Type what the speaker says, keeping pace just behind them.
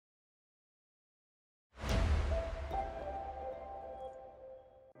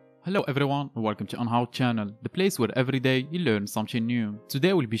Hello everyone and welcome to How channel, the place where every day you learn something new.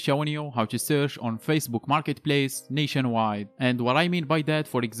 Today we'll be showing you how to search on Facebook Marketplace nationwide. And what I mean by that,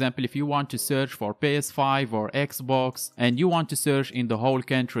 for example, if you want to search for PS5 or Xbox and you want to search in the whole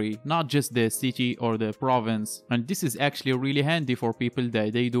country, not just the city or the province. And this is actually really handy for people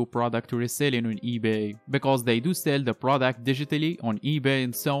that they do product reselling on eBay, because they do sell the product digitally on eBay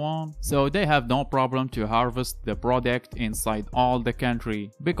and so on. So they have no problem to harvest the product inside all the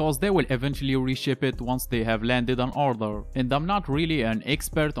country, because they will eventually reship it once they have landed an order. And I'm not really an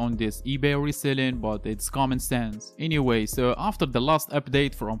expert on this eBay reselling, but it's common sense. Anyway, so after the last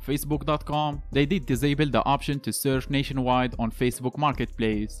update from Facebook.com, they did disable the option to search nationwide on Facebook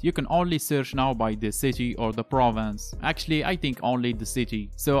Marketplace. You can only search now by the city or the province. Actually, I think only the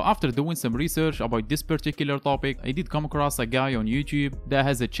city. So after doing some research about this particular topic, I did come across a guy on YouTube that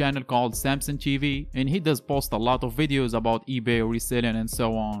has a channel called Samson TV, and he does post a lot of videos about eBay reselling and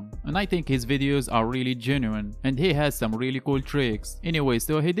so on. And I think his videos are really genuine, and he has some really cool tricks. Anyway,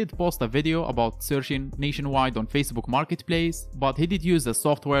 so he did post a video about searching nationwide on Facebook Marketplace, but he did use a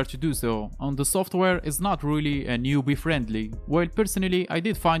software to do so, and the software is not really a newbie friendly. Well, personally, I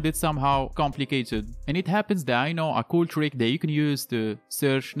did find it somehow complicated, and it happens that I know a cool trick that you can use to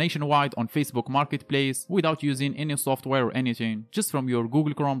search nationwide on Facebook Marketplace without using any software or anything, just from your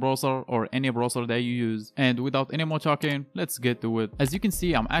Google Chrome browser or any browser that you use. And without any more talking, let's get to it. As you can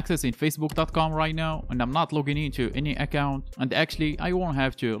see, I'm accessing Facebook.com right now, and I'm not logging into any account, and actually I won't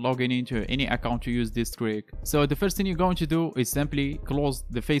have to log in into any account to use this trick. So the first thing you're going to do is simply close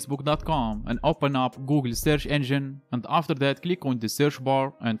the Facebook.com and open up Google search engine, and after that click on the search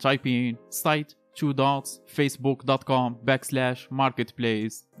bar and type in site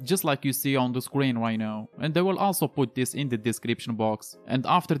facebook.com/marketplace, just like you see on the screen right now, and they will also put this in the description box. And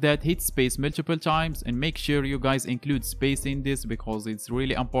after that, hit space multiple times, and make sure you guys include space in this because it's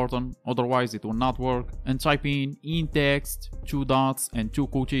really important, otherwise it will not work. And type in intext, 2 dots and 2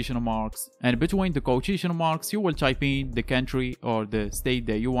 quotation marks, and between the quotation marks you will type in the country or the state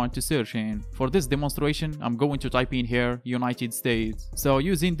that you want to search in. For this demonstration, I'm going to type in here United States. So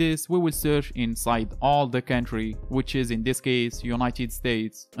using this, we will search inside all the country, which is in this case United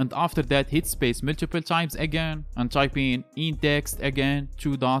States. And after that, hit space multiple times again and type in intext again,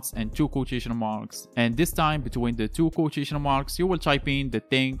 2 dots and 2 quotation marks. And this time between the 2 quotation marks you will type in the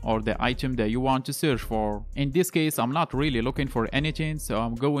thing or the item that you want to search for. In this case, I'm not really looking for anything, so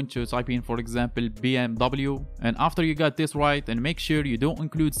I'm going to type in, for example, BMW. And after you got this right, and make sure you don't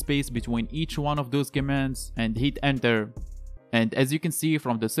include space between each one of those commands, and hit enter. And as you can see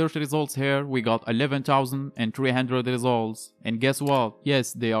from the search results here, we got 11,300 results. And guess what?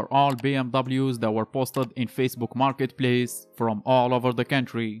 Yes, they are all BMWs that were posted in Facebook Marketplace from all over the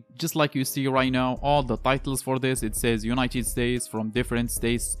country. Just like you see right now, all the titles for this, it says United States from different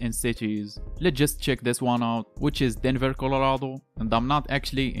states and cities. Let's just check this one out, which is Denver, Colorado. And I'm not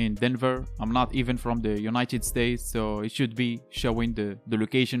actually in Denver. I'm not even from the United States, so it should be showing the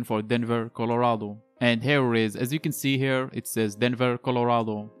location for Denver, Colorado. And here it is. As you can see here, it says Denver,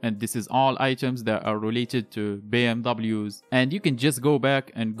 Colorado, and this is all items that are related to BMWs. And you can just go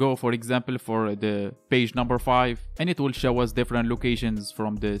back and go, for example, for the page number 5, and it will show us different locations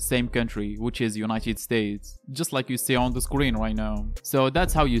from the same country, which is United States, just like you see on the screen right now. So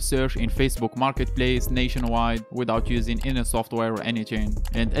that's how you search in Facebook Marketplace nationwide without using any software or anything.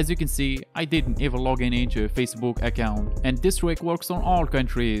 And as you can see, I didn't even log in into a Facebook account, and this trick works on all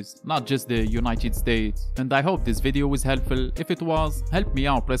countries, not just the United States. And I hope this video was helpful. If it was, help me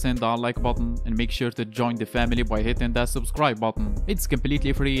out pressing that like button, and make sure to join the family by hitting that subscribe button. It's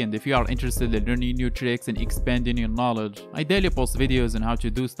completely free, and if you are interested in learning new tricks and expanding your knowledge, I daily post videos on how to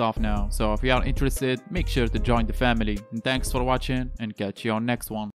do stuff now. So if you are interested, make sure to join the family. And thanks for watching, and catch you on next one.